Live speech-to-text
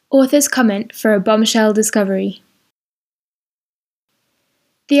Author's comment for a bombshell discovery.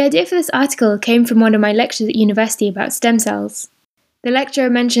 The idea for this article came from one of my lectures at university about stem cells. The lecturer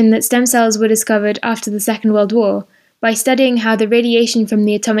mentioned that stem cells were discovered after the Second World War by studying how the radiation from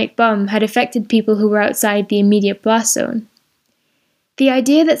the atomic bomb had affected people who were outside the immediate blast zone. The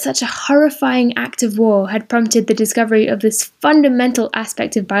idea that such a horrifying act of war had prompted the discovery of this fundamental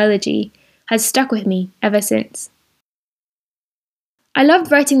aspect of biology has stuck with me ever since. I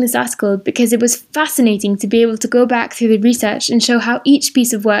loved writing this article because it was fascinating to be able to go back through the research and show how each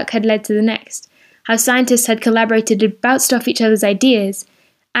piece of work had led to the next, how scientists had collaborated to bounce off each other's ideas,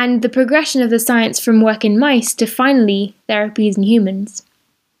 and the progression of the science from work in mice to finally therapies in humans.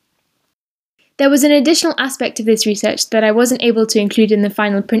 There was an additional aspect of this research that I wasn't able to include in the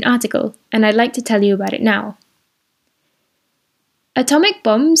final print article, and I'd like to tell you about it now. Atomic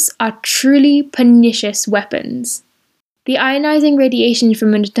bombs are truly pernicious weapons. The ionizing radiation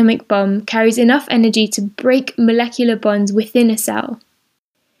from an atomic bomb carries enough energy to break molecular bonds within a cell.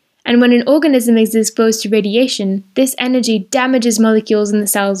 And when an organism is exposed to radiation, this energy damages molecules in the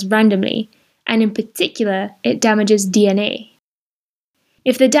cells randomly, and in particular, it damages DNA.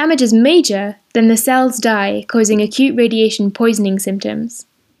 If the damage is major, then the cells die, causing acute radiation poisoning symptoms.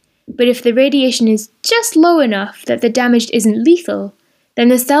 But if the radiation is just low enough that the damage isn't lethal, then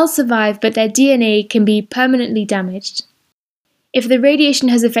the cells survive but their DNA can be permanently damaged. If the radiation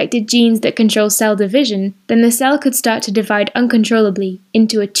has affected genes that control cell division, then the cell could start to divide uncontrollably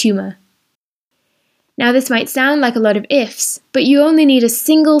into a tumor. Now this might sound like a lot of ifs, but you only need a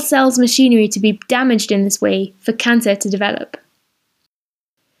single cell's machinery to be damaged in this way for cancer to develop.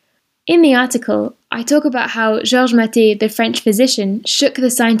 In the article, I talk about how Georges Maté, the French physician, shook the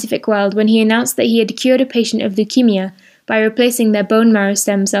scientific world when he announced that he had cured a patient of leukemia by replacing their bone marrow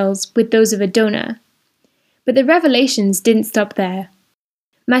stem cells with those of a donor. But the revelations didn't stop there.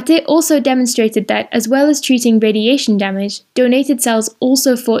 Maté also demonstrated that, as well as treating radiation damage, donated cells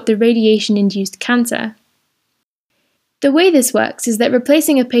also fought the radiation-induced cancer. The way this works is that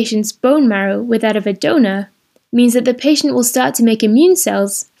replacing a patient's bone marrow with that of a donor means that the patient will start to make immune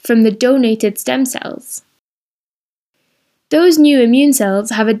cells from the donated stem cells. Those new immune cells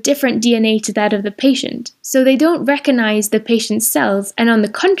have a different DNA to that of the patient, so they don't recognize the patient's cells and, on the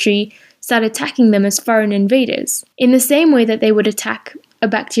contrary, start attacking them as foreign invaders, in the same way that they would attack a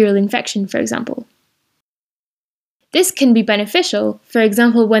bacterial infection, for example. This can be beneficial, for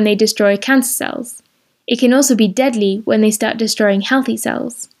example, when they destroy cancer cells. It can also be deadly when they start destroying healthy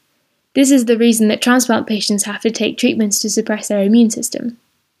cells. This is the reason that transplant patients have to take treatments to suppress their immune system.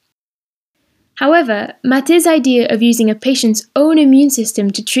 However, Maté's idea of using a patient's own immune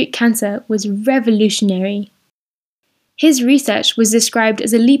system to treat cancer was revolutionary. His research was described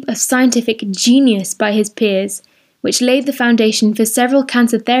as a leap of scientific genius by his peers, which laid the foundation for several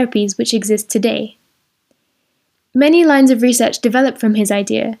cancer therapies which exist today. Many lines of research developed from his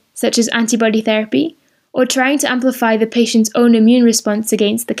idea, such as antibody therapy, or trying to amplify the patient's own immune response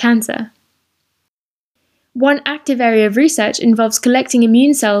against the cancer. One active area of research involves collecting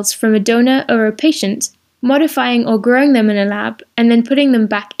immune cells from a donor or a patient, modifying or growing them in a lab, and then putting them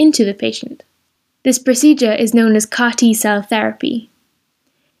back into the patient. This procedure is known as CAR T-cell therapy.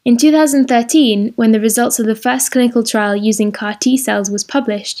 In 2013, when the results of the first clinical trial using CAR T-cells was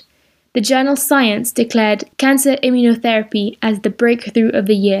published, the journal Science declared cancer immunotherapy as the breakthrough of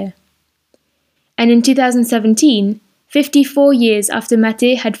the year. And in 2017, 54 years after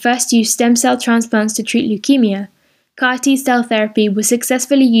Maté had first used stem cell transplants to treat leukemia, CAR T-cell therapy was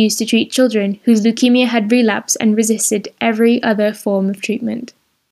successfully used to treat children whose leukemia had relapsed and resisted every other form of treatment.